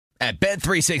At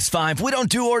Bet365, we don't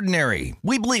do ordinary.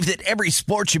 We believe that every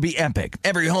sport should be epic.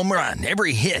 Every home run,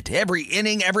 every hit, every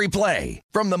inning, every play.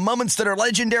 From the moments that are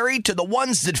legendary to the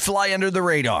ones that fly under the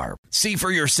radar. See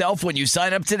for yourself when you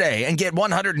sign up today and get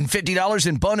 $150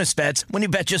 in bonus bets when you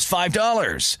bet just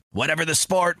 $5. Whatever the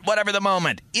sport, whatever the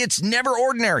moment, it's never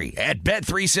ordinary at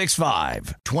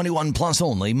Bet365. 21 plus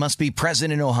only. Must be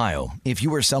present in Ohio. If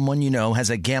you or someone you know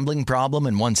has a gambling problem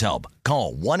and wants help,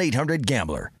 call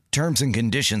 1-800-GAMBLER. Terms and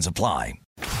conditions apply.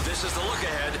 This is the Look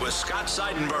Ahead with Scott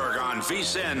Seidenberg on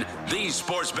VSiN, the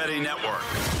Sports Betting Network.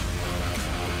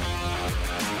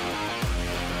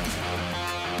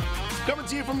 Coming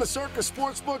to you from the Circus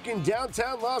Sportsbook in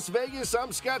downtown Las Vegas,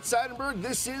 I'm Scott Seidenberg.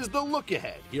 This is the Look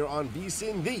Ahead here on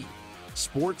VSiN, the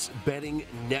Sports Betting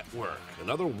Network.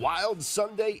 Another wild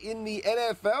Sunday in the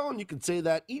NFL, and you can say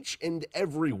that each and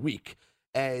every week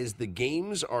as the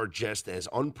games are just as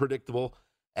unpredictable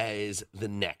as the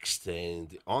next.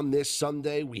 And on this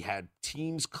Sunday, we had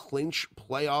teams clinch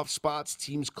playoff spots,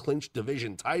 teams clinch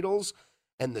division titles,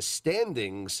 and the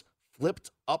standings flipped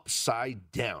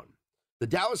upside down. The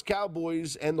Dallas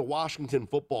Cowboys and the Washington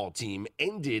football team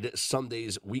ended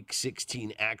Sunday's Week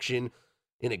 16 action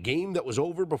in a game that was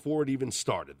over before it even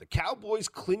started. The Cowboys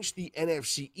clinched the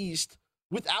NFC East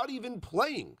without even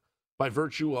playing by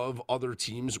virtue of other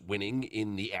teams winning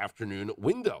in the afternoon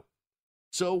window.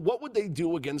 So what would they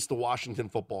do against the Washington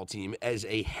football team as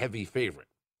a heavy favorite?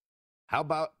 How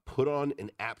about put on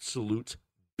an absolute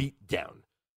beatdown?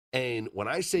 And when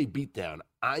I say beatdown,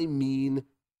 I mean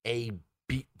a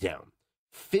beatdown.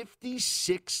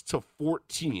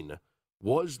 56-14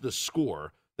 was the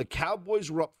score. The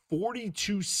Cowboys were up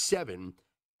 42-7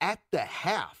 at the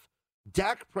half.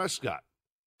 Dak Prescott,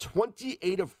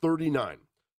 28 of 39,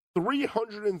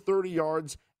 330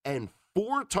 yards and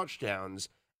 4 touchdowns.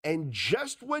 And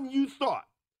just when you thought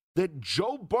that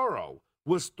Joe Burrow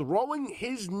was throwing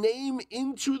his name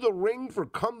into the ring for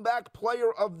comeback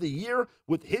player of the year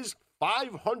with his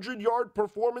 500-yard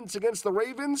performance against the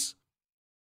Ravens,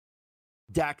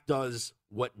 Dak does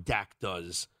what Dak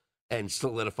does and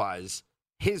solidifies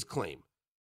his claim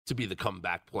to be the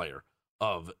comeback player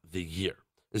of the year.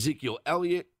 Ezekiel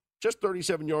Elliott, just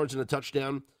 37 yards and a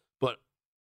touchdown, but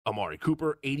Amari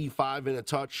Cooper, 85 and a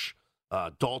touch.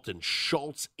 Dalton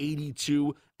Schultz,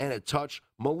 82 and a touch.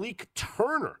 Malik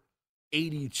Turner,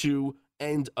 82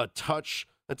 and a touch.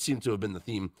 That seemed to have been the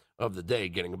theme of the day,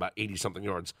 getting about 80-something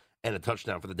yards and a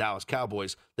touchdown for the Dallas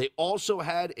Cowboys. They also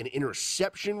had an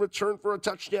interception return for a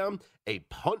touchdown, a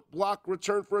punt block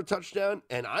return for a touchdown,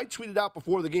 and I tweeted out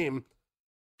before the game,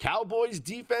 Cowboys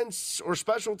defense or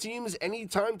special teams,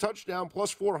 anytime touchdown,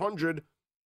 plus 400.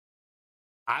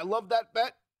 I love that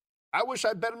bet. I wish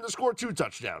I bet him to score 2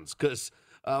 touchdowns because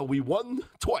we won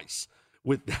twice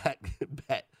with that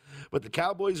bet. But the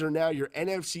Cowboys are now your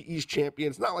NFC East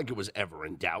champions. Not like it was ever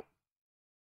in doubt.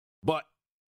 But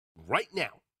right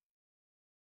now,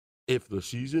 if the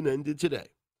season ended today,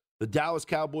 the Dallas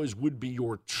Cowboys would be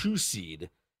your 2 seed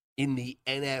in the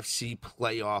NFC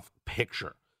playoff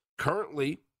picture.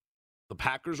 Currently, the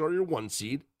Packers are your 1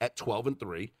 seed at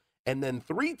 12-3, and then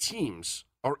 3 teams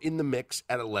are in the mix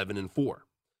at 11-4.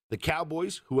 The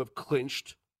Cowboys, who have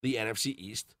clinched the NFC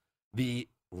East, the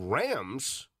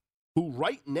Rams, who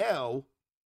right now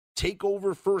take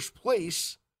over first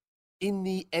place in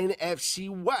the NFC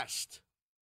West,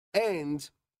 and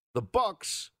the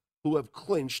Bucs, who have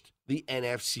clinched the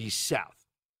NFC South.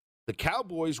 The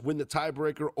Cowboys win the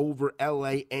tiebreaker over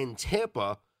LA and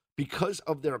Tampa because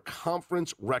of their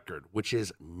conference record, which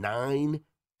is 9-1.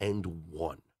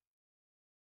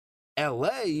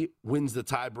 LA wins the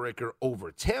tiebreaker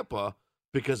over Tampa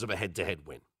because of a head-to-head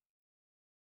win.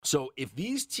 So if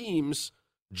these teams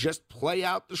just play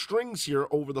out the strings here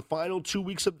over the final 2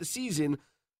 weeks of the season,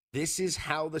 this is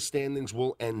how the standings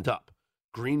will end up.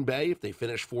 Green Bay, if they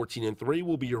finish 14-3,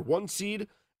 will be your 1 seed.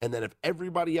 And then if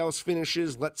everybody else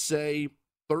finishes, let's say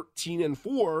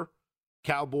 13-4,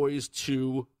 Cowboys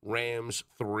 2, Rams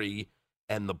 3,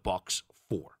 and the Bucs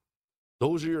 4.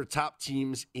 Those are your top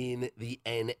teams in the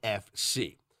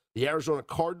NFC. The Arizona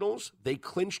Cardinals, they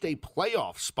clinched a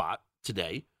playoff spot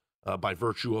today by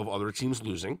virtue of other teams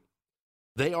losing.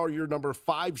 They are your number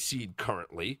 5 seed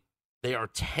currently. They are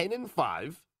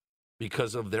 10-5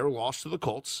 because of their loss to the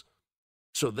Colts.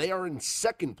 So they are in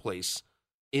second place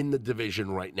in the division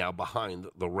right now behind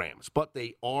the Rams. But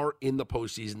they are in the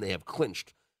postseason. They have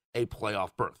clinched a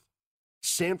playoff berth.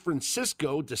 San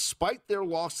Francisco, despite their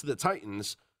loss to the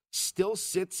Titans, still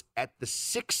sits at the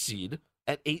 6th seed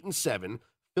at 8-7.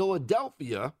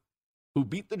 Philadelphia, who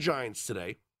beat the Giants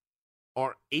today,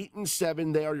 are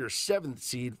 8-7. They are your 7th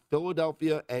seed.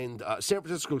 Philadelphia and San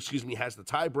Francisco, has the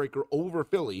tiebreaker over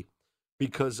Philly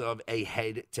because of a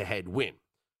head-to-head win.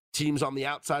 Teams on the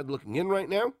outside looking in right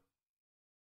now,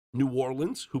 New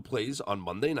Orleans, who plays on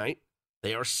Monday night,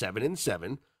 they are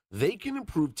 7-7. They can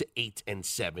improve to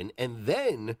 8-7, and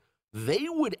then they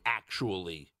would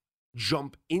actually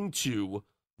jump into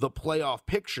the playoff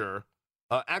picture.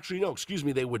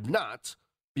 They would not,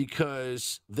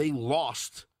 because they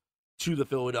lost to the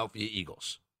Philadelphia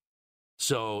Eagles.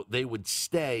 So they would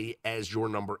stay as your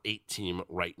number 8 team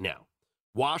right now.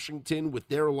 Washington, with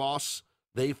their loss,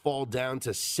 they fall down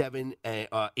to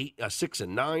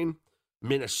 6-9.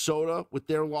 Minnesota, with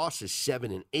their loss, is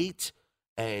 7-8.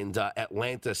 And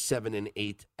Atlanta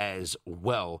 7-8 as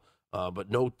well.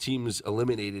 But no teams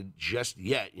eliminated just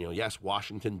yet. Yes,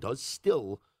 Washington does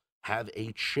still have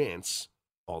a chance,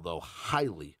 although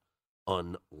highly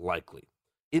unlikely.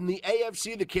 In the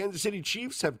AFC, the Kansas City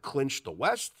Chiefs have clinched the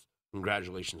West.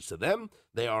 Congratulations to them.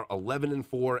 They are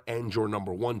 11-4 and your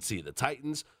number 1 seed. The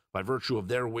Titans, by virtue of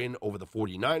their win over the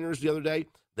 49ers the other day,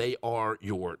 they are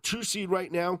your 2 seed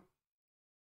right now.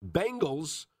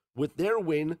 Bengals, with their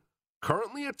win,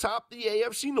 currently atop the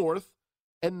AFC North,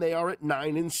 and they are at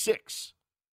 9-6.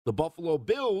 The Buffalo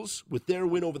Bills, with their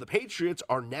win over the Patriots,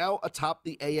 are now atop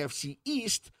the AFC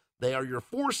East. They are your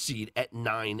 4 seed at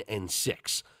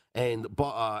 9-6. And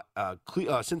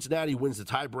Cincinnati wins the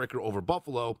tiebreaker over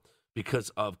Buffalo because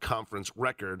of conference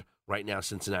record. Right now,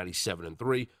 Cincinnati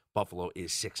 7-3. Buffalo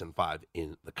is 6-5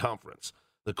 in the conference.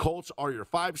 The Colts are your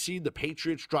 5 seed. The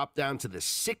Patriots drop down to the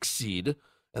 6 seed.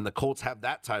 And the Colts have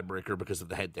that tiebreaker because of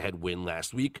the head-to-head win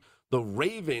last week. The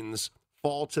Ravens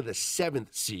fall to the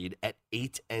 7th seed at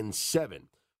 8-7.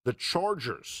 The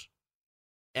Chargers,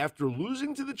 after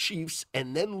losing to the Chiefs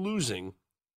and then losing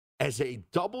as a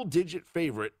double-digit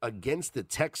favorite against the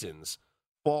Texans,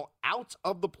 fall out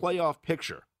of the playoff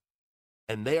picture.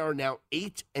 And they are now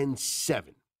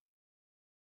 8-7.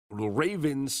 The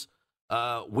Ravens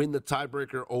win the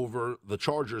tiebreaker over the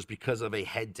Chargers because of a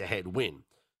head-to-head win.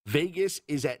 Vegas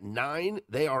is at 9.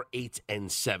 They are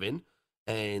 8-7.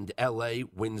 And LA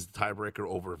wins the tiebreaker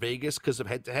over Vegas because of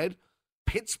head-to-head.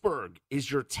 Pittsburgh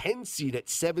is your 10 seed at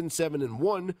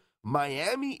 7-1.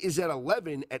 Miami is at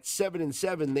 11 at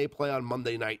 7-7. They play on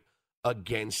Monday night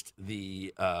against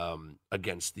the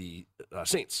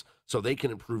Saints. So they can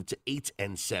improve to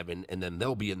 8-7, and then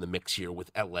they'll be in the mix here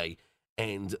with LA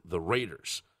and the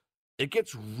Raiders. It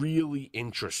gets really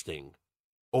interesting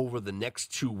over the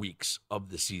next 2 weeks of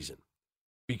the season,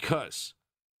 because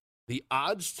the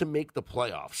odds to make the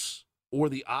playoffs, or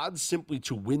the odds simply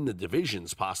to win the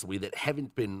divisions possibly that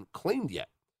haven't been claimed yet,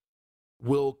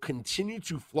 will continue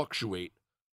to fluctuate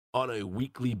on a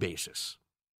weekly basis.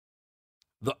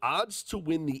 The odds to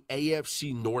win the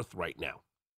AFC North right now,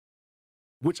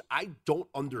 which I don't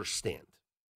understand,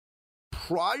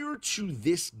 prior to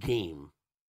this game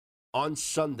on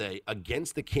Sunday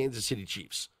against the Kansas City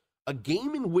Chiefs, a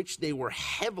game in which they were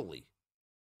heavily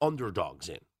underdogs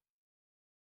in,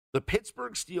 the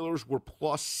Pittsburgh Steelers were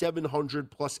plus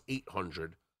 700, plus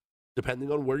 800,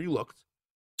 depending on where you looked,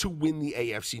 to win the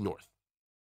AFC North.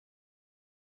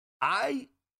 I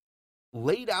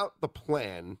laid out the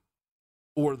plan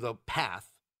or the path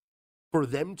for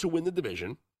them to win the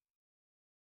division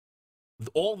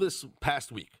all this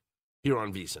past week here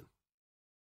on VSiN.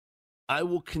 I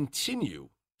will continue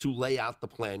to lay out the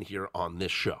plan here on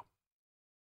this show.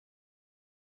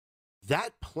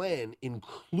 That plan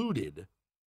included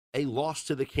a loss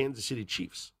to the Kansas City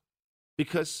Chiefs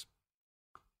because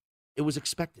it was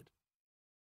expected.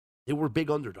 They were big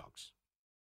underdogs.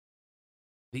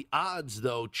 The odds,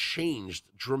 though, changed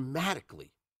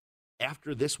dramatically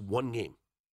after this one game.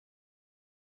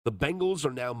 The Bengals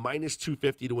are now minus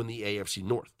 250 to win the AFC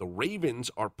North. The Ravens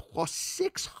are plus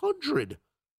 600.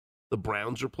 The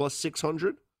Browns are plus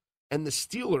 600. And the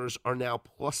Steelers are now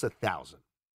plus 1,000.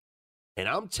 And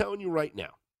I'm telling you right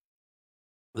now,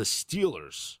 the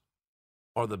Steelers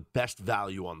are the best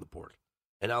value on the board.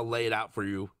 And I'll lay it out for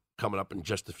you coming up in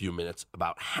just a few minutes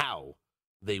about how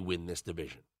they win this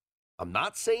division. I'm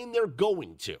not saying they're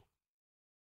going to,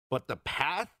 but the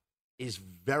path is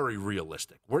very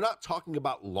realistic. We're not talking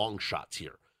about long shots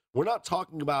here. We're not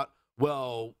talking about,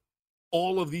 well,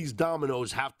 all of these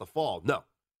dominoes have to fall. No,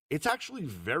 it's actually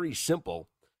very simple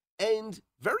and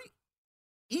very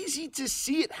easy to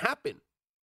see it happen.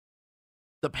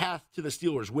 The path to the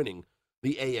Steelers winning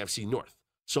the AFC North.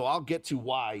 So I'll get to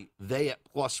why they at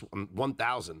plus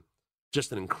 1,000,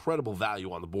 just an incredible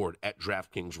value on the board at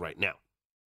DraftKings right now.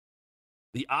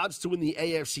 The odds to win the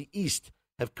AFC East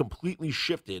have completely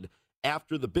shifted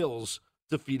after the Bills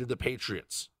defeated the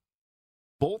Patriots.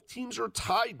 Both teams are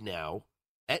tied now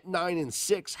at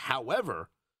 9-6. However,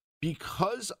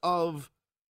 because of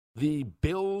the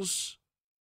Bills'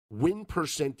 win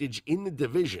percentage in the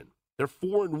division, they're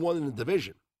 4-1 in the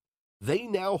division. They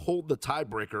now hold the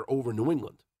tiebreaker over New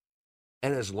England.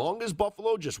 And as long as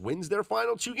Buffalo just wins their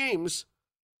final 2 games,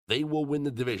 they will win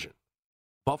the division.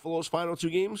 Buffalo's final 2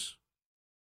 games,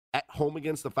 at home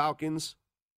against the Falcons,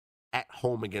 at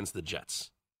home against the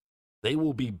Jets. They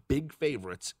will be big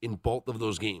favorites in both of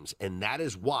those games. And that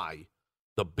is why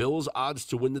the Bills' odds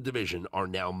to win the division are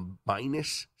now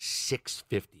minus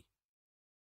 650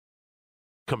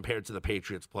 compared to the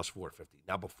Patriots plus 450.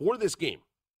 Now, before this game,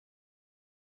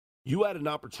 you had an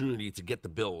opportunity to get the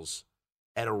Bills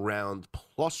at around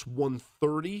plus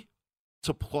 130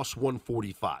 to plus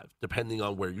 145, depending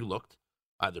on where you looked,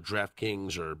 either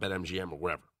DraftKings or BetMGM or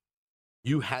wherever.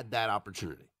 You had that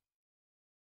opportunity.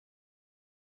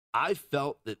 I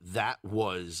felt that that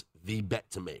was the bet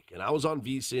to make. And I was on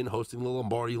VSiN hosting the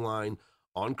Lombardi line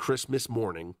on Christmas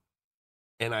morning,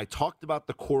 and I talked about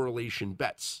the correlation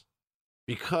bets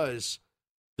because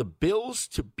the Bills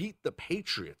to beat the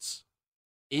Patriots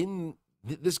in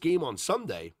this game on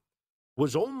Sunday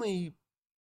was only,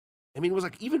 it was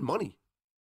like even money.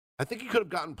 I think he could have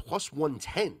gotten plus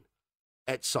 110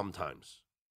 at some times.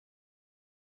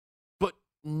 But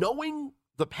knowing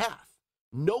the path,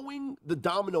 knowing the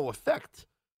domino effect,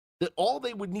 that all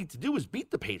they would need to do is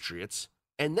beat the Patriots,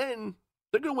 and then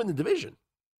they're going to win the division.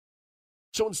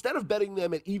 So instead of betting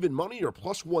them at even money or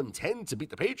plus 110 to beat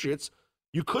the Patriots,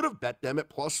 you could have bet them at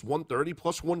plus 130,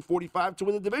 plus 145 to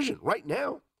win the division. Right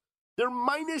now, they're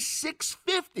minus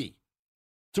 650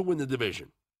 to win the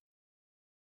division.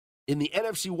 In the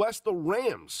NFC West, the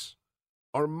Rams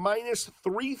are minus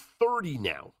 330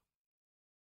 now,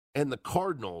 and the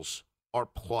Cardinals are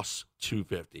plus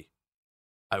 250.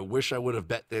 I wish I would have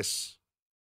bet this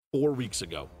 4 weeks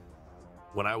ago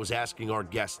when I was asking our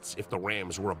guests if the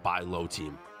Rams were a buy low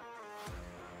team.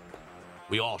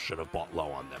 We all should have bought low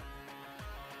on them.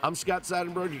 I'm Scott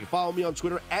Seidenberg. You can follow me on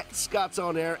Twitter at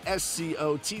ScottsOnAir,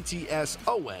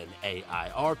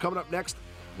 ScottsOnair. Coming up next,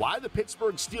 why the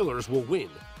Pittsburgh Steelers will win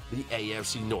the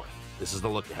AFC North. This is the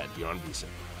look ahead here on VSiN.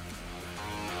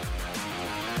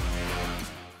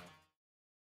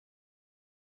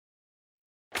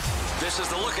 This is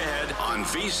the look ahead on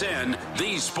VSiN,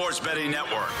 the Sports Betting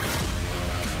Network.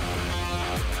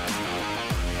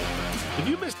 If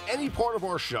you missed any part of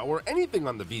our show or anything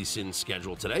on the VSiN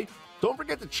schedule today, don't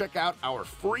forget to check out our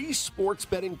free sports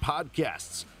betting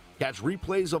podcasts. Catch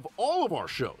replays of all of our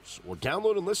shows or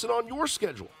download and listen on your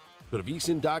schedule. Go to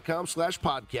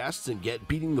vsin.com/podcasts and get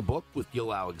Beating the Book with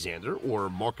Gil Alexander or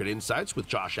Market Insights with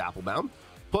Josh Applebaum.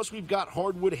 Plus, we've got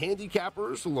Hardwood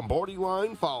Handicappers, the Lombardi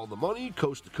Line, Follow the Money,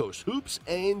 Coast to Coast Hoops,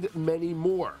 and many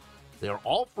more. They are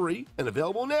all free and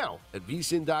available now at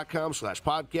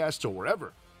vsin.com/podcasts or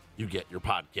wherever you get your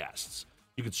podcasts.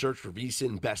 You can search for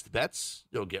VSiN Best Bets.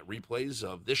 You'll get replays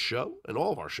of this show and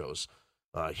all of our shows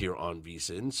here on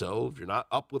VSiN. So if you're not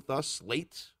up with us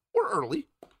late or early,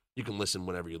 you can listen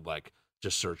whenever you'd like.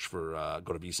 Just search for,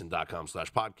 go to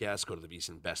vsin.com/podcasts, go to the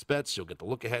VSiN Best Bets. You'll get the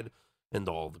look ahead and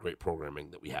all the great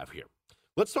programming that we have here.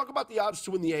 Let's talk about the odds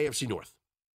to win the AFC North.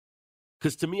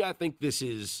 Because to me, I think this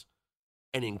is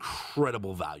an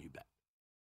incredible value bet.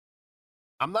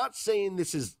 I'm not saying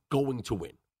this is going to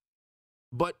win,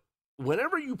 but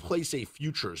whenever you place a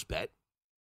futures bet,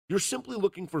 you're simply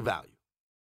looking for value.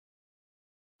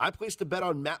 I placed a bet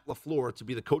on Matt LaFleur to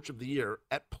be the coach of the year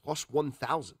at plus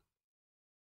 1,000.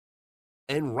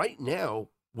 And right now,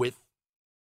 with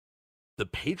the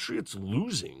Patriots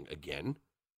losing again,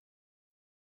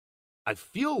 I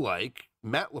feel like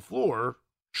Matt LaFleur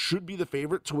should be the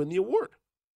favorite to win the award.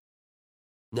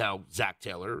 Now, Zach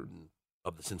Taylor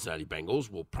of the Cincinnati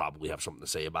Bengals will probably have something to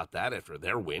say about that after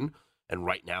their win. And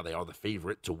right now they are the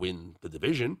favorite to win the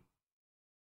division.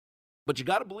 But you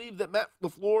got to believe that Matt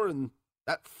LaFleur and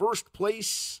that first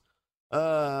place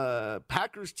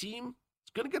Packers team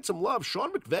is going to get some love.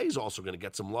 Sean McVay is also going to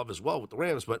get some love as well with the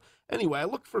Rams. But anyway, I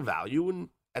looked for value, and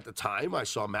at the time I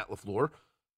saw Matt LaFleur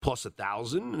plus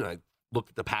 1,000, and I looked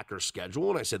at the Packers schedule,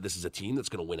 and I said this is a team that's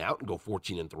going to win out and go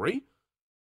 14-3.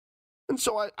 And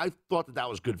so I thought that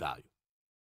was good value.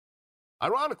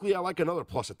 Ironically, I like another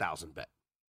plus 1,000 bet.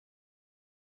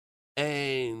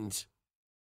 And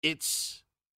it's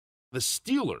the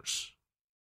Steelers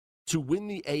to win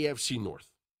the AFC North.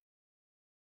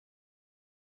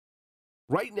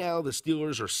 Right now, the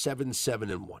Steelers are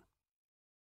 7-1.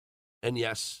 And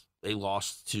yes, they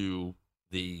lost to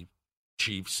the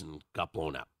Chiefs and got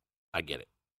blown out. I get it.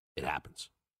 It happens.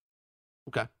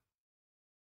 Okay.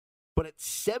 But at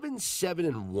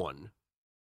 7-1,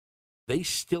 they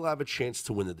still have a chance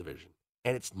to win the division.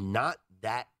 And it's not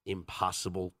that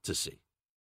impossible to see.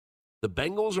 The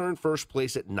Bengals are in first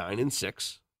place at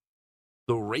 9-6.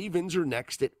 The Ravens are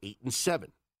next at 8-7.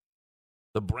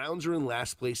 The Browns are in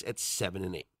last place at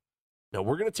 7-8. Now,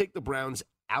 we're going to take the Browns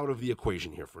out of the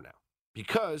equation here for now,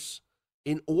 because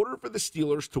in order for the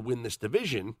Steelers to win this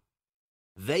division,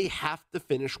 they have to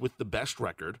finish with the best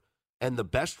record, and the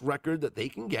best record that they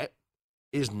can get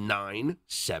is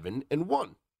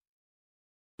 9-7-1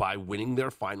 by winning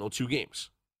their final 2 games.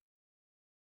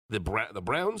 The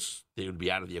Browns, they would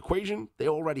be out of the equation. They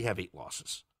already have 8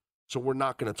 losses. So we're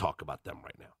not going to talk about them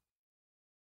right now.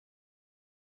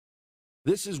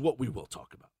 This is what we will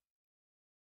talk about.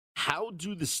 How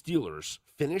do the Steelers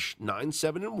finish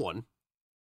 9-7-1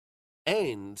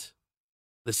 and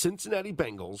the Cincinnati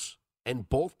Bengals and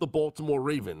both the Baltimore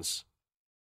Ravens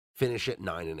finish at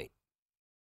 9-8?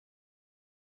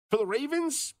 For the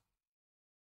Ravens,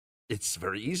 it's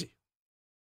very easy.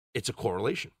 It's a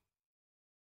correlation.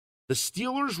 The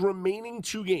Steelers' remaining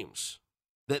 2 games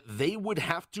that they would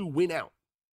have to win out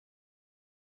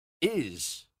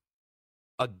is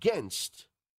against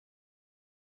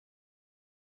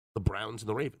the Browns and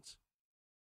the Ravens.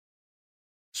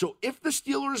 So if the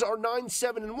Steelers are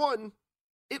 9-7-1,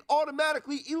 it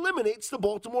automatically eliminates the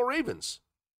Baltimore Ravens,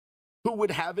 who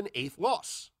would have an 8th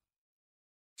loss.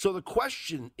 So the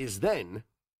question is then,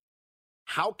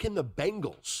 how can the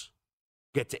Bengals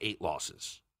get to 8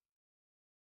 losses?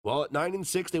 Well, at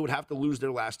 9-6, they would have to lose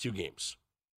their last 2 games.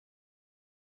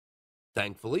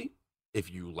 Thankfully,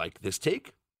 if you like this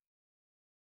take,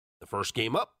 the first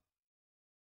game up,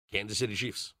 Kansas City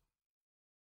Chiefs.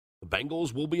 The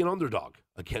Bengals will be an underdog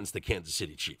against the Kansas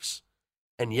City Chiefs.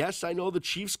 And yes, I know the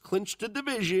Chiefs clinched the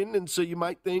division, and so you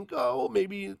might think, oh,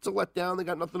 maybe it's a letdown. They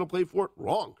got nothing to play for.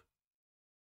 Wrong.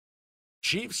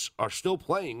 Chiefs are still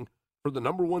playing for the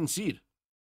number 1 seed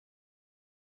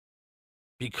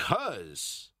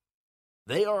because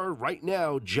they are right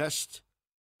now just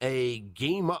a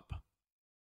game up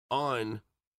on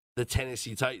the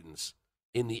Tennessee Titans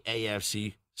in the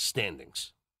AFC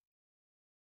standings.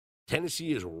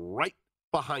 Tennessee is right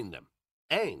behind them.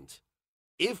 And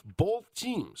if both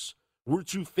teams were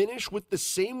to finish with the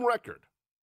same record,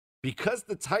 because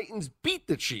the Titans beat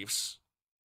the Chiefs,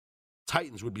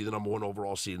 Titans would be the number 1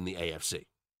 overall seed in the AFC.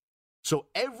 So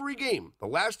every game, the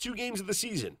last 2 games of the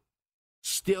season,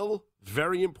 still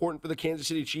very important for the Kansas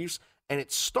City Chiefs, and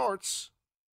it starts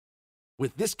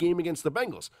with this game against the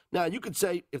Bengals. Now, you could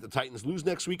say if the Titans lose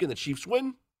next week and the Chiefs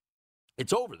win,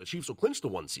 it's over. The Chiefs will clinch the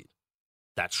 1 seed.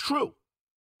 That's true.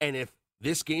 And if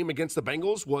this game against the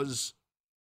Bengals was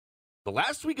the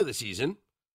last week of the season,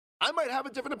 I might have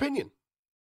a different opinion.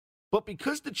 But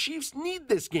because the Chiefs need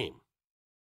this game,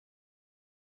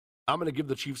 I'm going to give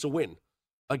the Chiefs a win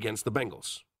against the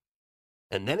Bengals.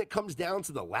 And then it comes down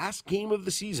to the last game of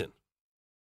the season.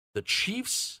 The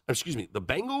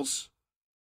Bengals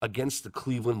against the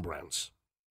Cleveland Browns.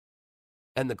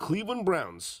 And the Cleveland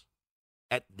Browns,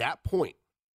 at that point,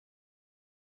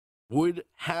 would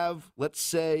have, let's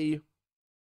say,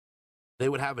 they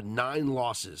would have 9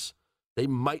 losses. They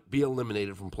might be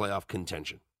eliminated from playoff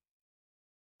contention.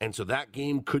 And so that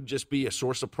game could just be a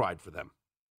source of pride for them.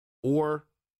 Or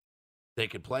they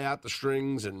could play out the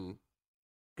strings and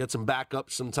get some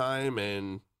backup sometime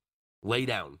and lay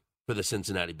down for the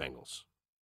Cincinnati Bengals.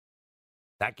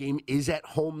 That game is at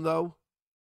home, though.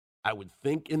 I would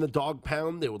think in the dog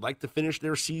pound, they would like to finish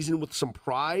their season with some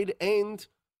pride. And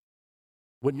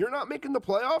when you're not making the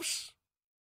playoffs,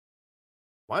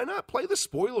 why not play the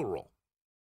spoiler role?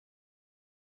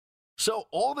 So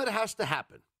all that has to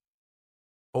happen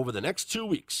over the next 2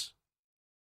 weeks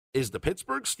is the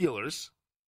Pittsburgh Steelers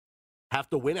have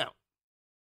to win out.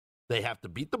 They have to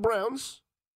beat the Browns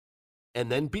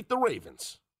and then beat the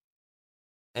Ravens.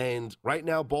 And right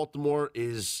now, Baltimore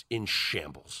is in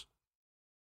shambles.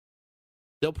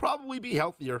 They'll probably be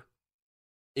healthier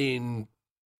in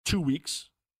 2 weeks.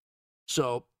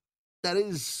 So that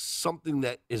is something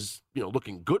that is,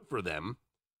 looking good for them.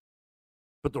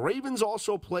 But the Ravens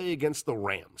also play against the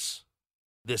Rams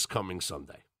this coming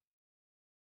Sunday.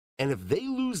 And if they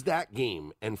lose that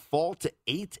game and fall to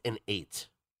 8-8,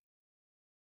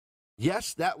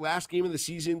 yes, that last game of the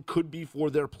season could be for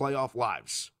their playoff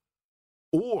lives.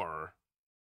 Or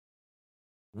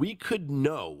we could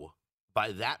know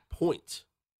by that point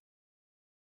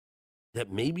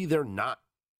that maybe they're not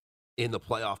in the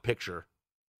playoff picture,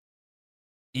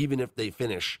 even if they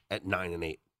finish at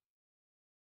 9-8.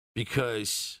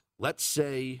 Because let's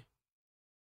say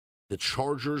the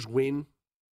Chargers win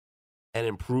and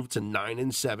improve to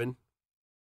 9-7.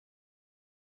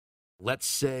 Let's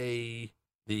say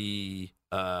The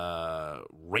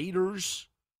Raiders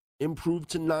improved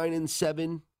to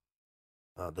 9-7.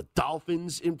 The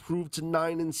Dolphins improved to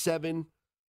 9-7.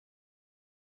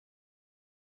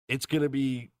 It's gonna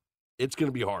be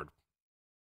hard.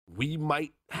 We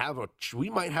might have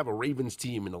a Ravens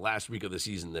team in the last week of the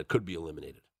season that could be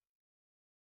eliminated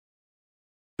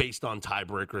based on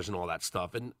tiebreakers and all that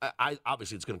stuff. And I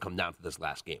obviously it's going to come down to this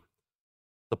last game.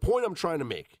 The point I'm trying to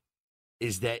make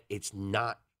is that it's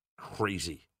not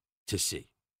crazy to see.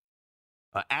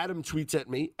 Adam tweets at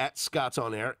me at Scott's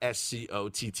on Air,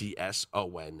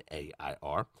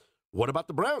 SCOTTSONAIR. What about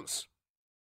the Browns?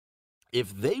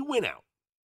 If they win out,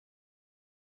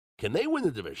 can they win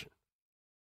the division?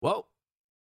 Well,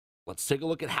 let's take a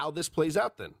look at how this plays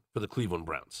out then for the Cleveland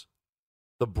Browns.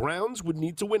 The Browns would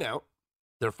need to win out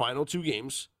their final 2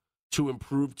 games to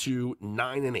improve to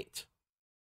 9-8.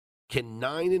 Can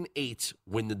 9-8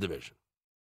 win the division?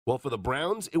 Well, for the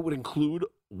Browns, it would include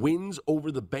wins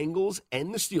over the Bengals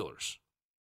and the Steelers.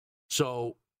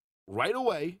 So right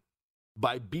away,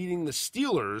 by beating the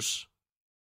Steelers,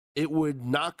 it would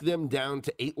knock them down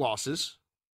to 8 losses.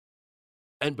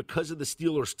 And because of the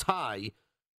Steelers' tie,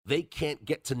 they can't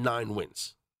get to 9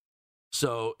 wins.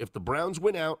 So if the Browns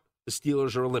win out, the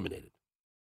Steelers are eliminated.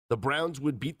 The Browns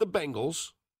would beat the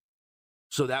Bengals,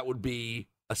 so that would be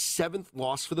a 7th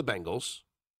loss for the Bengals.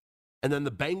 And then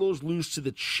the Bengals lose to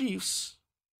the Chiefs,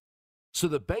 so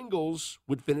the Bengals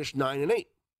would finish 9-8.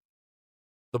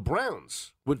 The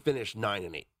Browns would finish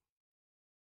 9-8.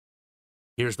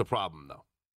 Here's the problem, though.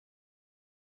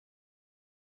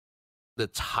 The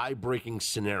tie-breaking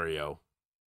scenario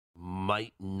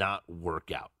might not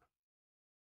work out.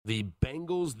 The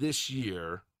Bengals this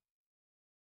year,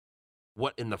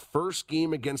 in the first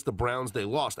game against the Browns they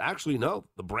lost? Actually, no.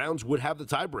 The Browns would have the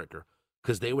tiebreaker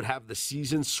because they would have the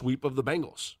season sweep of the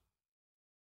Bengals.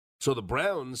 So the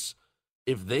Browns,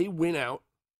 if they win out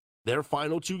their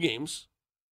final 2 games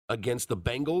against the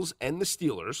Bengals and the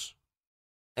Steelers,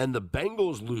 and the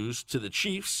Bengals lose to the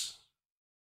Chiefs,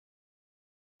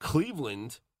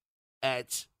 Cleveland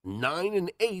at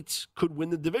 9-8 could win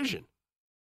the division.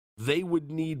 They would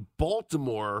need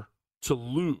Baltimore to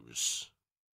lose.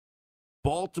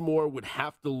 Baltimore would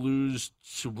have to lose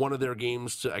to one of their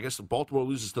games. I guess Baltimore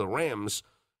loses to the Rams,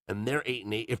 and they're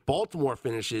 8-8. If Baltimore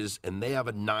finishes and they have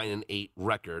a 9-8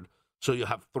 record, so you'll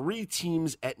have 3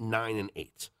 teams at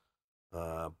 9-8.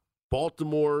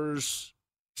 Baltimore's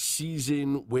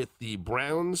season with the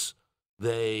Browns,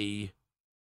 they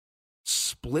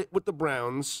split with the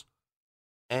Browns,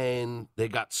 and they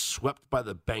got swept by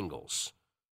the Bengals.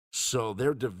 So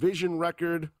their division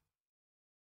record,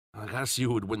 I got to see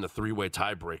who would win the 3-way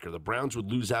tiebreaker. The Browns would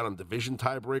lose out on division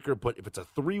tiebreaker, but if it's a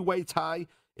 3-way tie,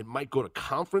 it might go to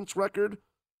conference record.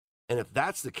 And if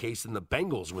that's the case, then the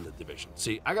Bengals win the division.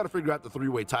 See, I got to figure out the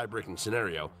 3-way tie-breaking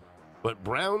scenario. But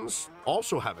Browns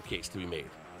also have a case to be made.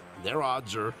 Their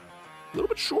odds are a little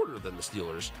bit shorter than the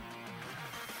Steelers.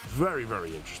 Very,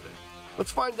 very interesting.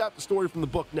 Let's find out the story from the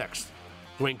book next.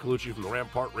 Dwayne Colucci from the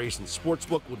Rampart Racing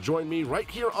Sportsbook will join me right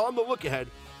here on The Look Ahead.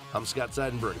 I'm Scott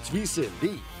Seidenberg. It's VSiN,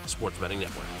 the Sports Betting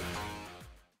Network.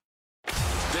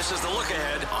 This is The Look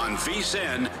Ahead on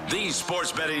VSiN, the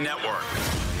Sports Betting Network.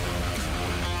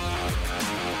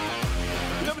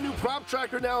 We have a new prop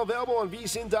tracker now available on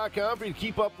VSiN.com for you to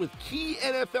keep up with key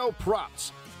NFL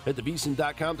props. Head to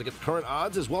VSiN.com to get the current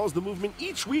odds as well as the movement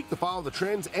each week to follow the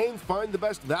trends and find the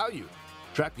best value.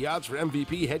 Track the odds for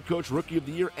MVP, head coach, rookie of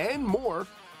the year, and more.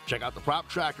 Check out the prop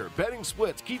tracker, betting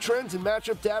splits, key trends, and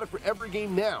matchup data for every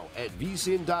game now at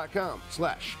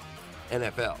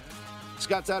VSiN.com/NFL.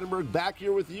 Scott Seidenberg back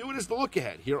here with you. It is The Look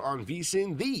Ahead here on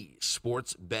VSiN, the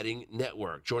Sports Betting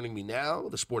Network. Joining me now,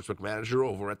 the sportsbook manager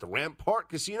over at the Rampart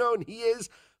Casino, and he is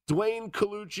Dwayne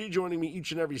Colucci, joining me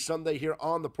each and every Sunday here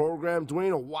on the program.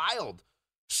 Dwayne, a wild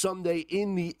Sunday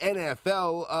in the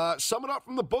NFL. Sum it up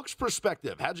from the book's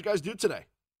perspective. How'd you guys do today?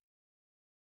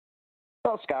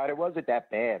 Well, Scott, it wasn't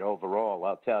that bad overall,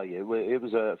 I'll tell you. It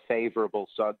was a favorable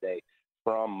Sunday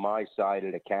from my side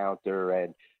of the counter,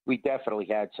 and we definitely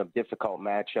had some difficult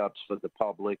matchups for the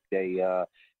public. They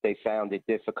found it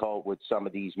difficult with some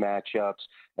of these matchups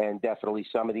and definitely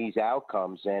some of these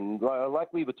outcomes. And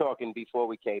like we were talking before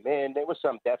we came in, there were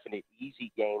some definite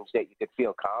easy games that you could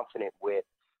feel confident with.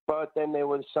 But then there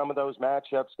were some of those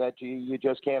matchups that you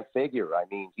just can't figure. I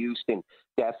mean, Houston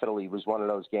definitely was one of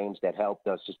those games that helped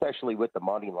us, especially with the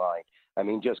money line. I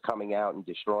mean, just coming out and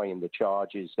destroying the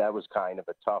Chargers, that was kind of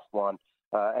a tough one.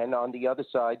 And on the other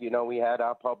side, we had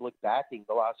our public backing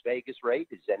the Las Vegas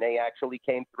Raiders, and they actually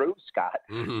came through, Scott.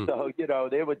 Mm-hmm. So,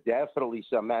 there were definitely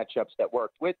some matchups that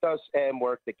worked with us and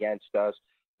worked against us.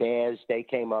 Bears, they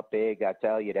came up big. I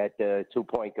tell you, that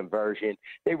 2-point conversion,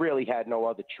 they really had no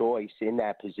other choice in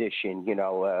that position.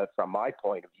 From my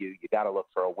point of view, you got to look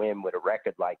for a win with a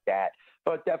record like that.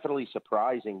 But definitely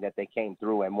surprising that they came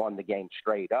through and won the game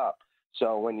straight up.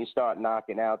 So when you start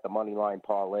knocking out the money line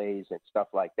parlays and stuff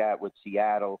like that with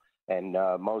Seattle and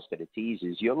most of the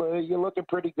teasers, you're looking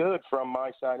pretty good from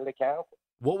my side of the counter.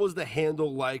 What was the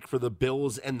handle like for the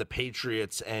Bills and the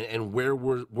Patriots, and where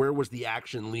was the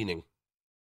action leaning?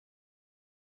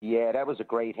 Yeah, that was a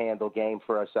great handle game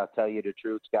for us. I'll tell you the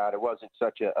truth, Scott. It wasn't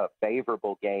such a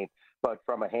favorable game, but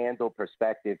from a handle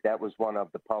perspective, that was one of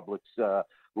the public's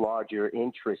larger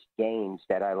interest games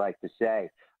that I like to say.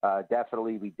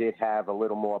 Definitely, we did have a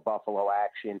little more Buffalo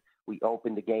action. We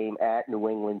opened the game at New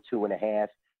England 2.5,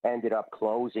 ended up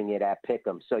closing it at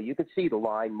Pick'em. So you could see the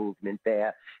line movement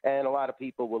there, and a lot of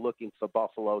people were looking for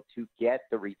Buffalo to get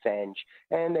the revenge,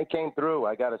 and they came through.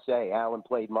 I got to say, Allen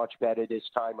played much better this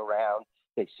time around.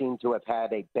 They seem to have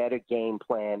had a better game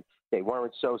plan. They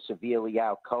weren't so severely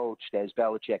outcoached as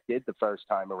Belichick did the first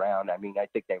time around. I mean, I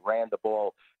think they ran the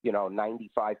ball,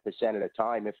 95% of the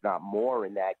time, if not more,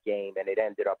 in that game, and it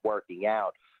ended up working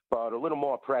out. But a little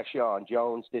more pressure on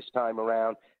Jones this time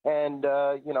around. And,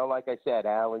 like I said,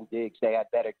 Allen, Diggs, they had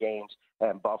better games,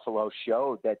 and Buffalo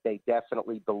showed that they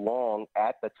definitely belong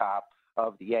at the top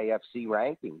of the AFC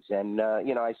rankings. And,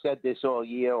 I said this all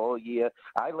year.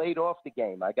 I laid off the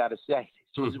game, I got to say.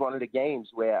 This was one of the games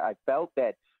where I felt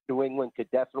that New England could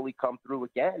definitely come through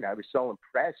again. I was so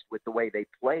impressed with the way they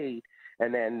played.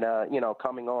 And then,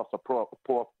 coming off a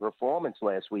poor performance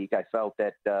last week, I felt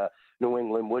that New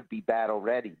England would be battle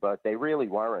ready, but they really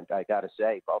weren't, I got to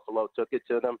say. Buffalo took it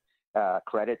to them.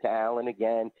 Credit to Allen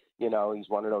again. He's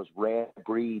one of those rare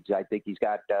breeds. I think he's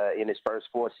got, in his first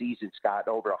 4 seasons, got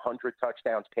over 100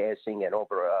 touchdowns passing and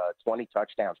over 20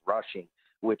 touchdowns rushing,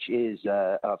 which is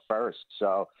a first.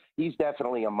 So he's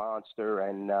definitely a monster,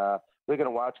 and we're going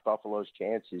to watch Buffalo's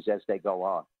chances as they go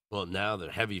on. Well, now they're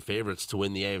heavy favorites to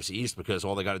win the AFC East because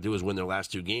all they got to do is win their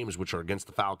last 2 games, which are against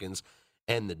the Falcons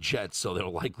and the Jets, so they're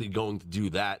likely going to do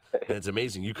that. And it's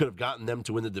amazing. You could have gotten them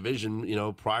to win the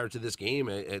division, prior to this game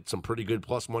at some pretty good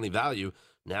plus money value.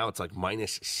 Now it's like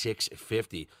minus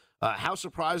 650. How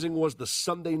surprising was the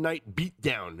Sunday night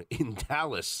beatdown in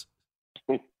Dallas?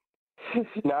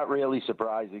 Not really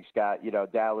surprising, Scott.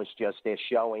 Dallas just they're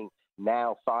showing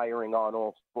now firing on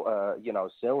all,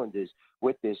 cylinders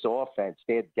with this offense.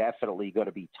 They're definitely going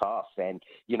to be tough. And,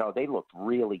 they looked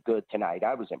really good tonight.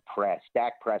 I was impressed.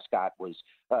 Dak Prescott was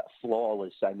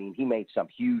flawless. I mean, he made some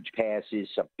huge passes,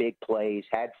 some big plays,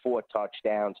 had 4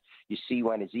 touchdowns. You see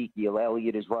when Ezekiel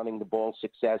Elliott is running the ball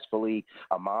successfully.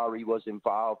 Amari was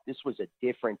involved. This was a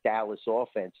different Dallas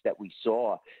offense that we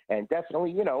saw. And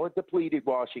definitely, a depleted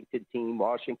Washington team.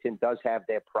 Washington does have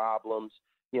their problems,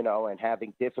 and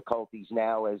having difficulties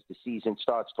now as the season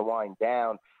starts to wind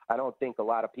down. I don't think a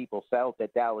lot of people felt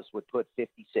that Dallas would put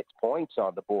 56 points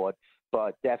on the board,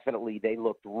 but definitely they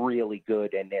looked really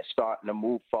good, and they're starting to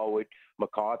move forward.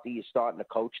 McCarthy is starting to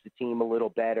coach the team a little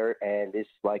better, and this,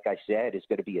 like I said, is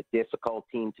going to be a difficult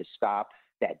team to stop.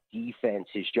 That defense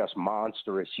is just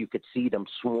monstrous. You could see them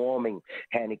swarming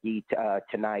Heineke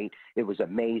tonight. It was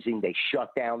amazing. They shut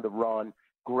down the run.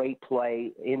 Great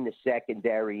play in the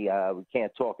secondary. We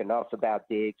can't talk enough about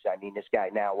Diggs. I mean, this guy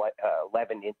now,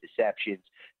 11 interceptions.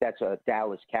 That's a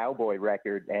Dallas Cowboy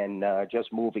record. And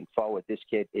just moving forward, this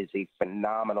kid is a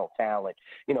phenomenal talent.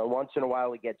 Once in a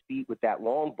while he gets beat with that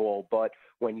long ball, but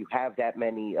when you have that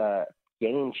many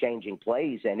game-changing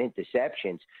plays and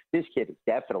interceptions, this kid is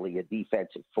definitely a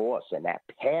defensive force. And that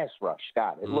pass rush,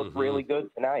 Scott, it looked really good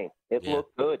tonight. It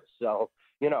looked good. So,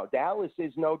 Dallas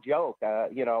is no joke.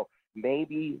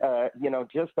 Maybe,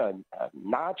 just a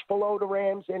notch below the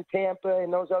Rams and Tampa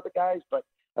and those other guys, but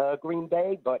Green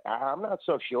Bay, but I'm not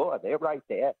so sure. They're right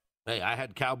there. Hey, I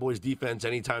had Cowboys defense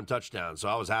anytime touchdown, so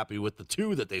I was happy with the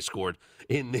 2 that they scored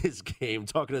in this game.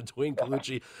 Talking to Dwayne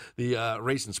Colucci, the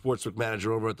race and sportsbook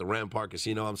manager over at the Rampart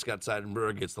Casino. I'm Scott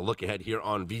Seidenberg. It's the look ahead here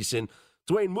on VSiN.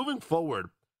 Dwayne, moving forward,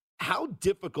 how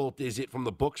difficult is it from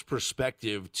the book's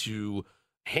perspective to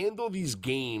handle these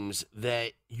games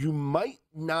that you might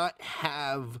not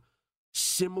have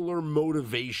similar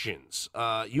motivations?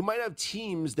 You might have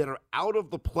teams that are out of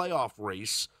the playoff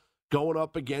race going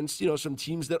up against, some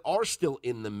teams that are still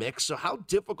in the mix. So how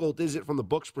difficult is it from the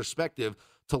book's perspective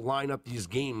to line up these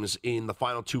games in the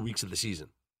final 2 weeks of the season?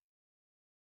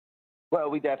 Well,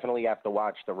 we definitely have to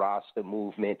watch the roster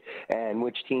movement and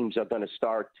which teams are going to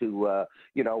start to,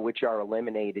 which are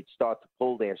eliminated, start to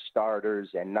pull their starters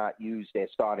and not use their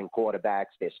starting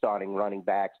quarterbacks, their starting running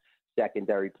backs.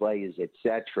 secondary players,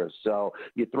 etc. So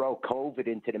you throw COVID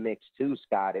into the mix too,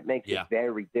 Scott. It makes it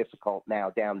very difficult now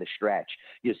down the stretch.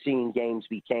 You're seeing games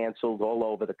be canceled all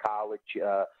over the college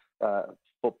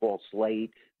football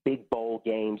slate, big bowl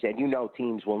games, and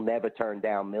teams will never turn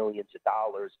down millions of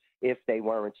dollars if they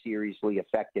weren't seriously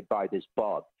affected by this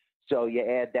bug. So you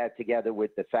add that together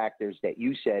with the factors that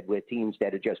you said, with teams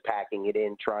that are just packing it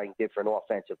in, trying different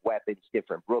offensive weapons,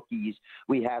 different rookies.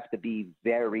 We have to be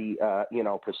very,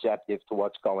 perceptive to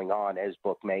what's going on as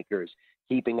bookmakers,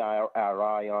 keeping our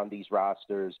eye on these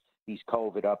rosters, these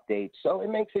COVID updates. So it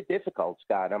makes it difficult,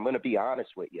 Scott. I'm going to be honest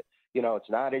with you. It's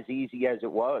not as easy as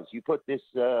it was. You put this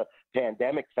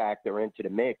pandemic factor into the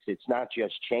mix. It's not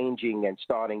just changing and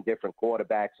starting different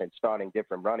quarterbacks and starting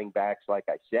different running backs, like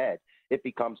I said. It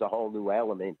becomes a whole new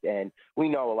element. And we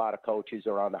know a lot of coaches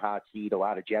are on the hot seat. A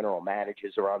lot of general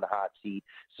managers are on the hot seat.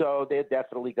 So they're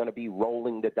definitely going to be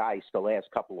rolling the dice the last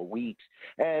couple of weeks.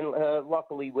 And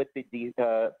luckily with the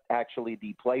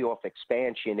playoff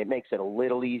expansion, it makes it a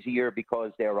little easier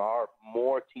because there are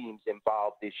more teams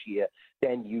involved this year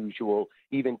than usual.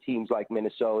 Even teams like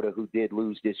Minnesota, who did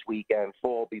lose this weekend,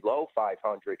 fall below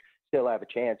 500, still have a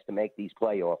chance to make these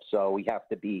playoffs. So we have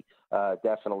to be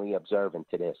definitely observant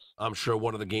to this. I'm sure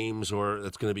one of the games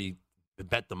that's going to be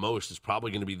bet the most is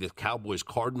probably going to be the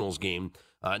Cowboys-Cardinals game.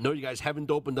 I know you guys haven't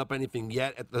opened up anything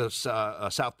yet at the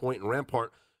South Point and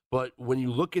Rampart, but when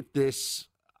you look at this,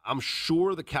 I'm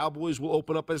sure the Cowboys will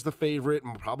open up as the favorite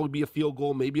and probably be a field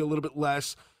goal, maybe a little bit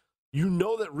less. You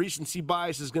know that recency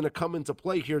bias is going to come into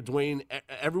play here, Dwayne.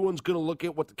 Everyone's going to look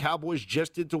at what the Cowboys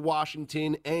just did to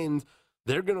Washington, and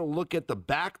they're going to look at the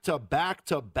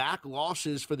back-to-back-to-back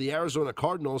losses for the Arizona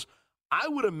Cardinals. I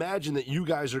would imagine that you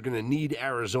guys are going to need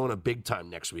Arizona big time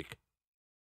next week.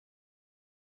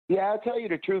 Yeah, I'll tell you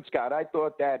the truth, Scott. I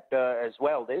thought that as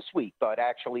well this week, but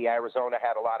actually Arizona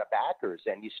had a lot of backers,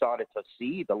 and you started to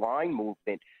see the line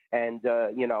movement. And,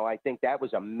 I think that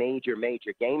was a major,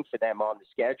 major game for them on the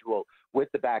schedule with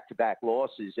the back-to-back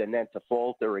losses, and then to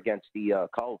falter against the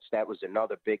Colts. That was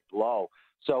another big blow.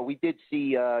 So we did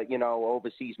see,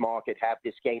 overseas market have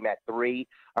this game at 3.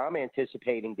 I'm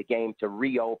anticipating the game to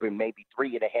reopen maybe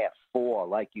 3.5, 4,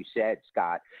 like you said,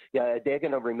 Scott. They're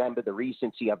going to remember the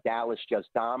recency of Dallas just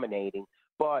dominating,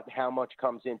 but how much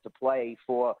comes into play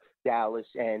for Dallas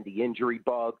and the injury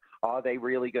bug? Are they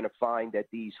really going to find that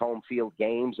these home field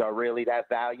games are really that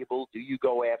valuable? Do you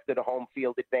go after the home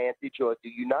field advantage or do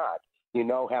you not? You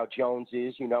know how Jones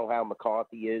is. You know how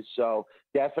McCarthy is. So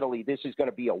definitely this is going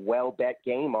to be a well-bet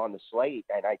game on the slate.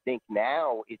 And I think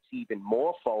now it's even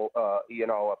more, a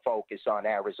focus on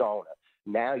Arizona.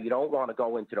 Now you don't want to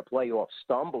go into the playoffs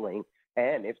stumbling.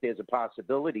 And if there's a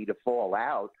possibility to fall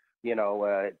out,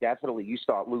 definitely you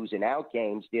start losing out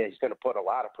games. It's going to put a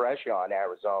lot of pressure on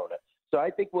Arizona. So I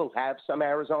think we'll have some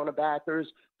Arizona backers,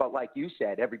 but like you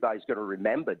said, everybody's going to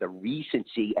remember the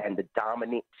recency and the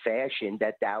dominant fashion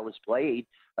that Dallas played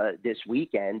this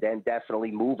weekend, and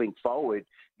definitely moving forward.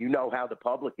 You know how the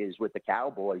public is with the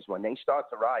Cowboys. When they start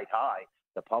to ride high,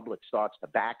 the public starts to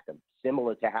back them,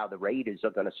 similar to how the Raiders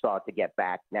are going to start to get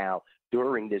back now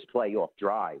during this playoff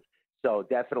drive. So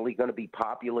definitely going to be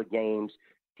popular games.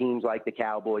 Teams like the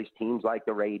Cowboys, teams like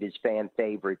the Raiders, fan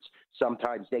favorites,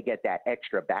 sometimes they get that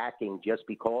extra backing just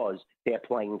because they're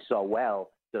playing so well,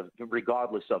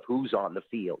 regardless of who's on the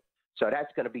field. So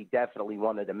that's going to be definitely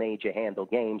one of the major handle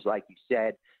games. Like you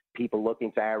said, people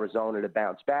looking for Arizona to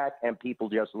bounce back and people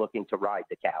just looking to ride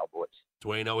the Cowboys.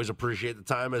 Dwayne, always appreciate the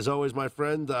time. As always, my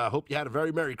friend, hope you had a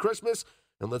very Merry Christmas,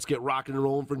 and let's get rocking and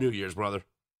rolling for New Year's, brother.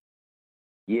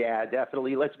 Yeah,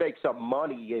 definitely. Let's make some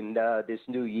money in this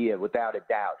new year, without a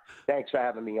doubt. Thanks for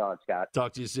having me on, Scott.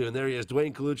 Talk to you soon. There he is,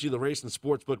 Dwayne Colucci, the race and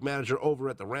sportsbook manager over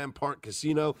at the Rampart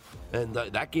Casino. And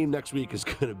that game next week is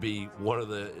going to be one of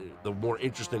the more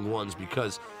interesting ones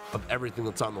because of everything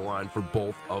that's on the line for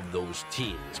both of those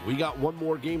teams. We got one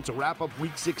more game to wrap up.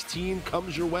 Week 16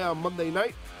 comes your way on Monday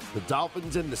night. The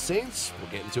Dolphins and the Saints.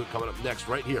 We'll get into it coming up next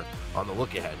right here on The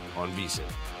Look Ahead on VSiN.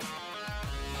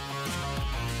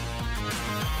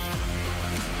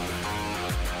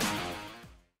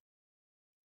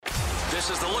 This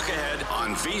is The Look Ahead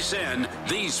on VSiN,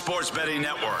 the Sports Betting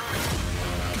Network.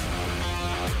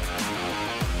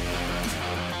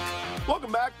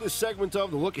 Welcome back. This segment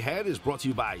of The Look Ahead is brought to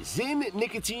you by Zyn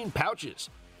Nicotine Pouches,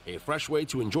 a fresh way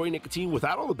to enjoy nicotine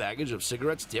without all the baggage of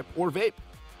cigarettes, dip, or vape.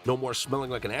 No more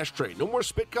smelling like an ashtray, no more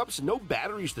spit cups, and no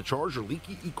batteries to charge or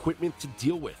leaky equipment to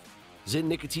deal with. Zyn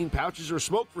Nicotine Pouches are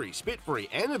smoke-free, spit-free,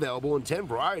 and available in 10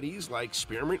 varieties like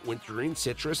spearmint, wintergreen,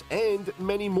 citrus, and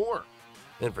many more.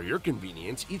 And for your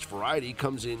convenience, each variety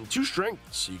comes in 2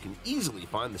 strengths, so you can easily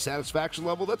find the satisfaction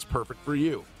level that's perfect for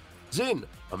you. Zyn,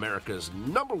 America's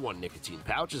 #1 nicotine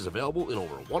pouch, is available in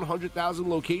over 100,000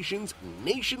 locations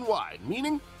nationwide,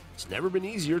 meaning it's never been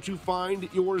easier to find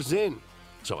your Zyn.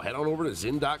 So head on over to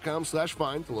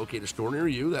Zyn.com/find to locate a store near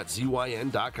you. That's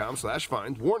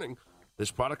ZYN.com/find. Warning,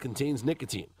 this product contains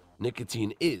nicotine.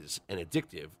 Nicotine is an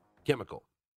addictive chemical.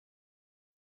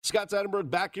 Scott Seidenberg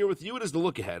back here with you. It is the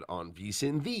look ahead on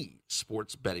VSiN, the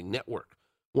Sports Betting Network.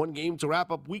 One game to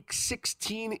wrap up Week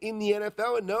 16 in the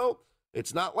NFL, and no,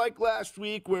 it's not like last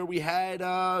week where we had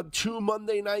 2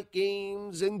 Monday night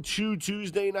games and 2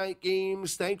 Tuesday night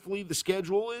games. Thankfully, the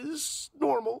schedule is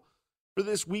normal for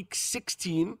this Week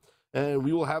 16, and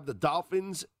we will have the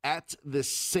Dolphins at the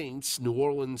Saints. New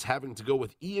Orleans having to go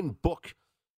with Ian Book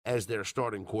as their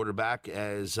starting quarterback,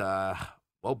 as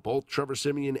both Trevor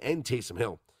Siemian and Taysom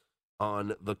Hill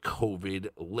on the COVID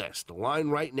list. The line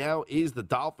right now is the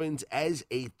Dolphins as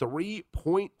a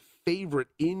 3-point favorite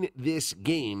in this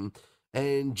game.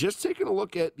 And just taking a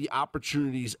look at the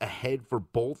opportunities ahead for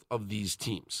both of these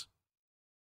teams.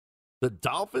 The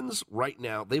Dolphins right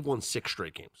now, they've won 6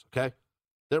 straight games, okay?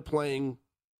 They're playing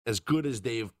as good as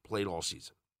they've played all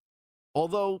season.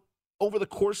 Although, over the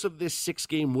course of this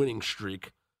 6-game winning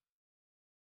streak,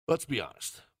 let's be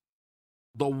honest,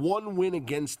 the one win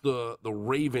against the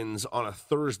Ravens on a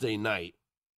Thursday night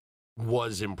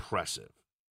was impressive.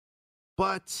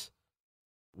 But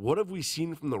what have we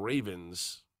seen from the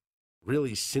Ravens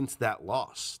really since that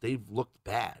loss? They've looked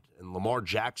bad, and Lamar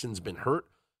Jackson's been hurt.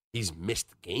 He's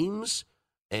missed games,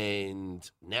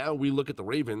 and now we look at the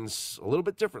Ravens a little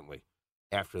bit differently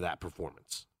after that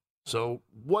performance. So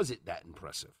was it that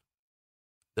impressive?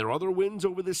 There are other wins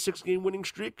over this 6-game winning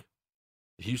streak.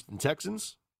 The Houston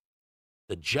Texans,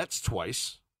 the Jets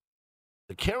twice,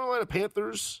 the Carolina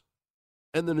Panthers,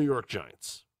 and the New York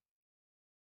Giants.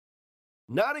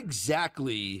 Not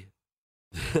exactly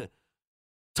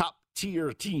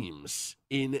top-tier teams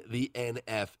in the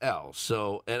NFL.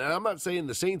 So, and I'm not saying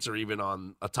the Saints are even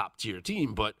on a top-tier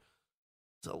team, but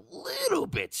it's a little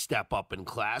bit step up in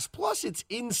class. Plus, it's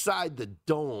inside the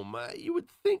dome. You would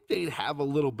think they'd have a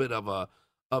little bit of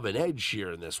an edge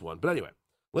here in this one. But anyway,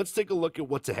 let's take a look at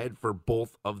what's ahead for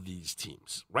both of these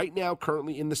teams. Right now,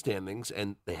 currently in the standings,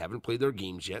 and they haven't played their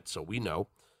games yet, so we know,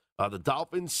 the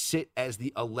Dolphins sit as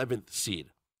the 11th seed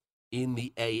in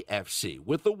the AFC.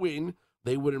 With a win,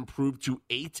 they would improve to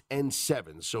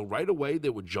 8-7. So right away, they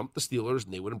would jump the Steelers,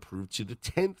 and they would improve to the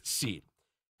 10th seed.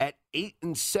 At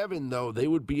 8-7, though, they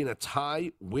would be in a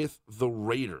tie with the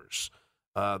Raiders.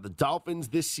 The Dolphins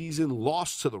this season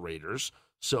lost to the Raiders,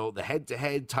 so the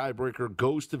head-to-head tiebreaker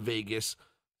goes to Vegas.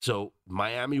 So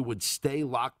Miami would stay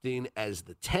locked in as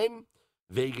the 10.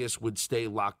 Vegas would stay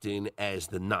locked in as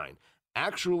the 9.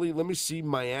 Actually, let me see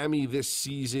Miami this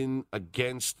season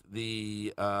against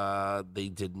the they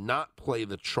did not play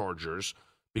the Chargers,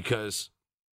 because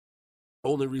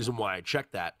only reason why I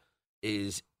checked that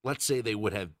is, let's say they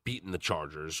would have beaten the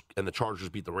Chargers and the Chargers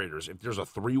beat the Raiders. If there's a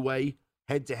 3-way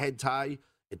head-to-head tie,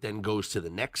 it then goes to the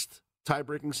next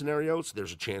tie-breaking scenario, so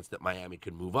there's a chance that Miami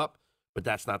could move up, but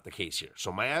that's not the case here.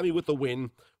 So Miami with the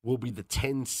win will be the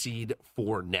 10 seed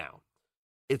for now.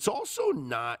 It's also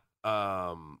not,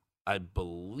 I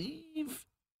believe,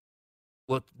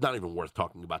 well, it's not even worth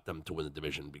talking about them to win the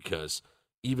division, because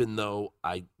even though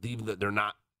they're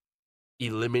not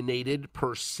eliminated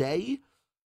per se,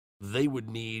 they would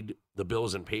need the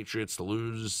Bills and Patriots to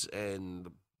lose, and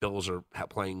the Bills are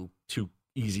playing 2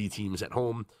 easy teams at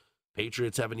home.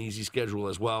 Patriots have an easy schedule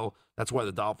as well. That's why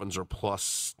the Dolphins are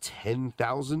plus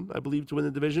 10,000, I believe, to win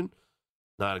the division.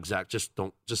 Not exact.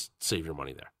 Just save your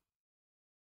money there,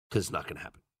 because it's not going to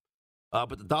happen.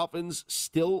 But the Dolphins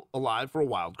still alive for a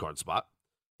wild card spot.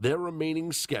 Their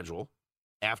remaining schedule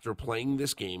after playing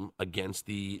this game against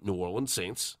the New Orleans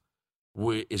Saints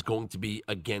is going to be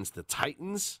against the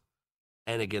Titans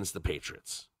and against the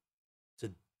Patriots. It's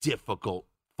a difficult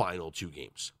final 2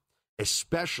 games,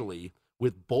 especially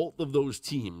with both of those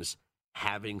teams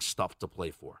having stuff to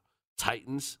play for.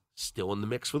 Titans still in the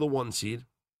mix for the 1 seed.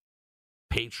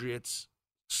 Patriots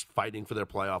fighting for their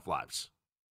playoff lives.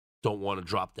 Don't want to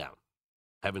drop down.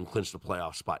 Haven't clinched a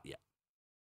playoff spot yet.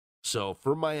 So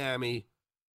for Miami,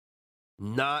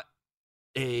 not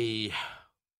a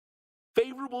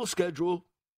favorable schedule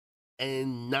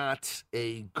and not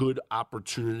a good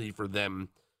opportunity for them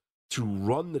to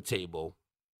run the table,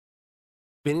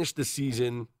 finish the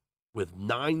season with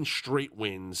 9 straight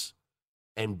wins,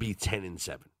 and be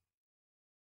 10-7.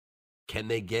 Can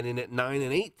they get in at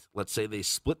 9-8? Let's say they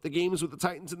split the games with the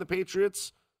Titans and the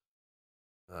Patriots.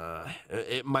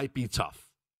 It might be tough.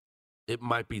 It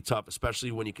might be tough,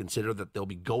 especially when you consider that they'll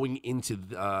be going into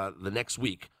the next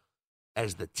week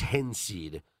as the 10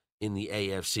 seed in the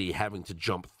AFC, having to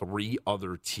jump 3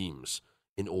 other teams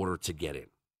in order to get in.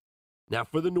 Now,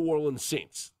 for the New Orleans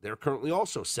Saints, they're currently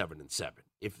also 7-7.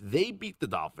 If they beat the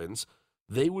Dolphins,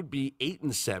 they would be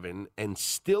 8-7 and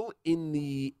still in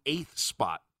the 8th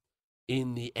spot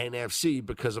in the NFC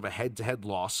because of a head-to-head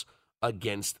loss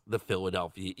against the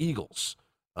Philadelphia Eagles.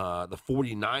 The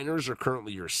 49ers are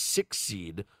currently your 6th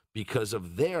seed because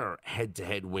of their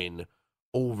head-to-head win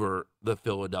over the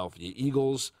Philadelphia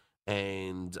Eagles.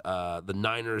 And the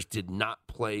Niners did not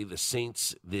play the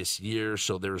Saints this year,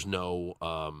 so there's no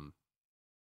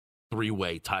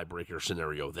three-way tiebreaker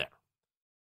scenario there.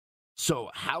 So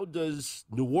how does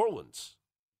New Orleans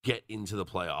get into the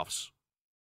playoffs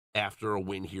after a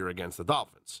win here against the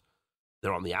Dolphins?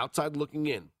 They're on the outside looking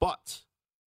in, but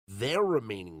their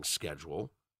remaining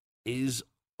schedule is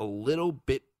a little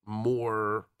bit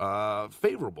more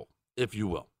favorable, if you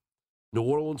will. New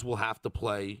Orleans will have to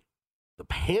play the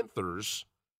Panthers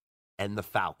and the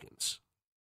Falcons.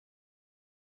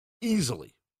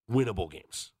 Easily winnable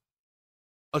games.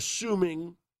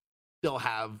 Assuming they'll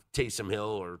have Taysom Hill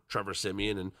or Trevor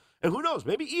Siemian, and who knows,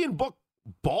 maybe Ian Book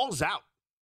balls out,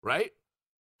 right?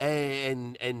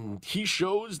 And he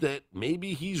shows that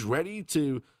maybe he's ready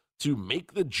to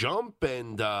make the jump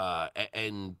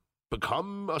and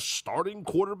become a starting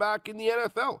quarterback in the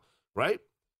NFL, right?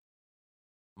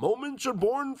 Moments are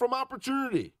born from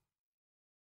opportunity.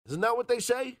 Isn't that what they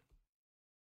say?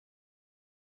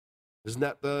 Isn't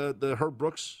that the Herb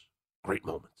Brooks? Great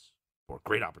moments or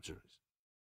great opportunities.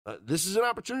 This is an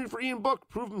opportunity for Ian Book to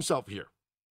prove himself here.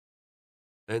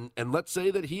 And let's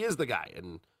say that he is the guy,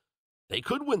 and they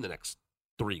could win the next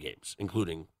 3 games,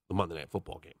 including the Monday Night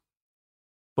Football game.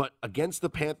 But against the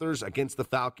Panthers, against the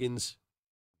Falcons,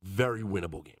 very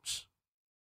winnable games.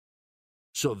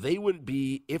 So they would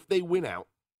be, if they win out,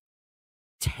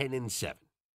 10-7.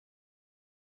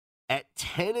 At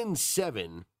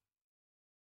 10-7,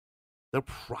 they're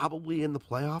probably in the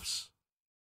playoffs.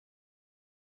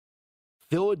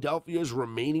 Philadelphia's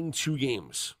remaining 2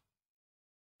 games,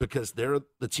 because they're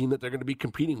the team that they're going to be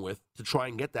competing with to try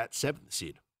and get that 7th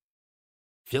seed.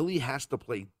 Philly has to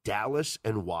play Dallas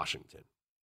and Washington.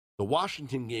 The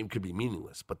Washington game could be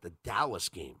meaningless, but the Dallas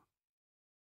game,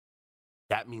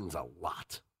 that means a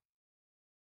lot.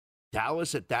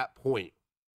 Dallas at that point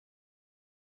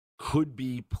could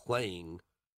be playing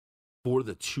for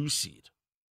the 2 seed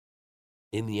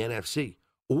in the NFC,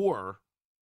 or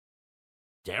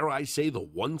dare I say the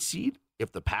 1 seed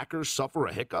if the Packers suffer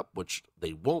a hiccup, which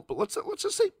they won't. But let's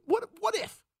just say, what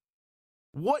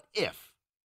if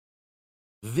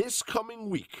this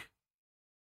coming week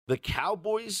the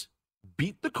Cowboys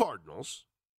beat the Cardinals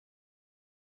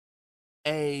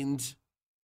and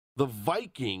the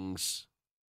Vikings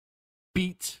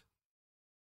beat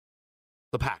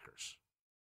the Packers?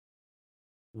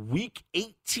 Week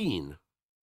 18,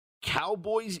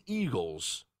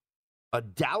 Cowboys-Eagles, a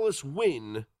Dallas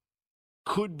win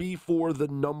could be for the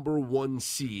number 1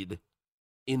 seed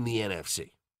in the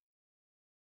NFC.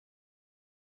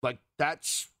 Like,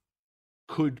 that's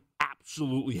could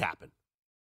absolutely happen.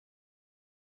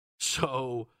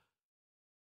 So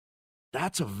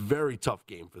that's a very tough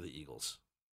game for the Eagles.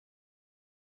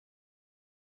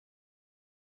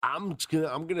 I'm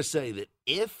gonna say that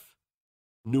if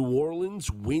New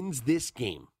Orleans wins this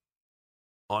game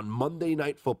on Monday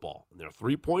Night Football, and they're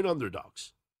 3-point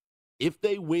underdogs, if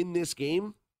they win this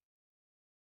game,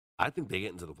 I think they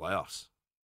get into the playoffs.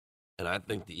 And I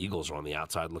think the Eagles are on the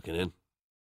outside looking in.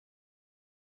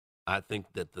 I think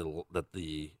that the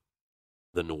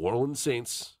New Orleans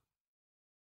Saints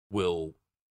will,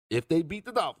 if they beat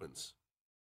the Dolphins,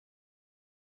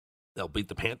 they'll beat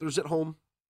the Panthers at home.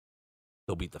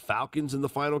 They'll beat the Falcons in the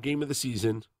final game of the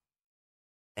season.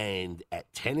 And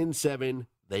at 10-7,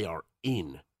 they are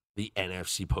in the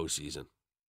NFC postseason.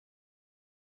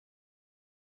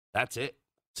 That's it.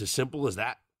 It's as simple as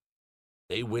that.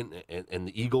 They win, and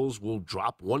the Eagles will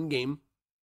drop 1 game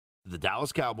to the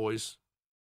Dallas Cowboys.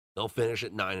 They'll finish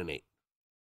at 9-8.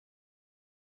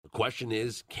 The question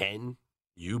is, can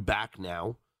you back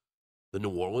now the New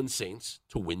Orleans Saints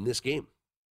to win this game?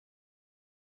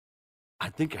 I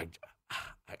think I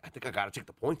got to take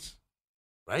the points,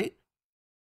 right?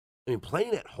 I mean,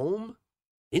 playing at home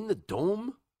in the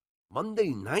Dome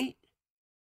Monday night.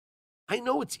 I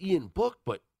know it's Ian Book,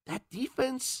 but that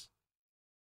defense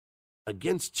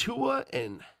against Tua,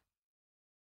 and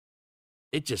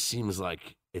it just seems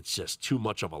like it's just too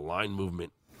much of a line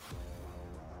movement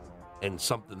and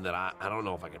something that I don't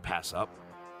know if I can pass up.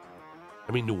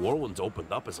 I mean, New Orleans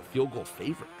opened up as a field goal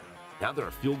favorite. Now they're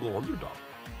a field goal underdog.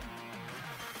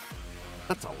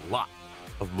 That's a lot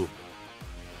of movement.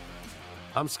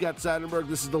 I'm Scott Seidenberg.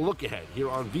 This is The Look Ahead here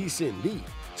on VSiN, the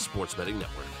Sports Betting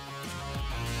Network.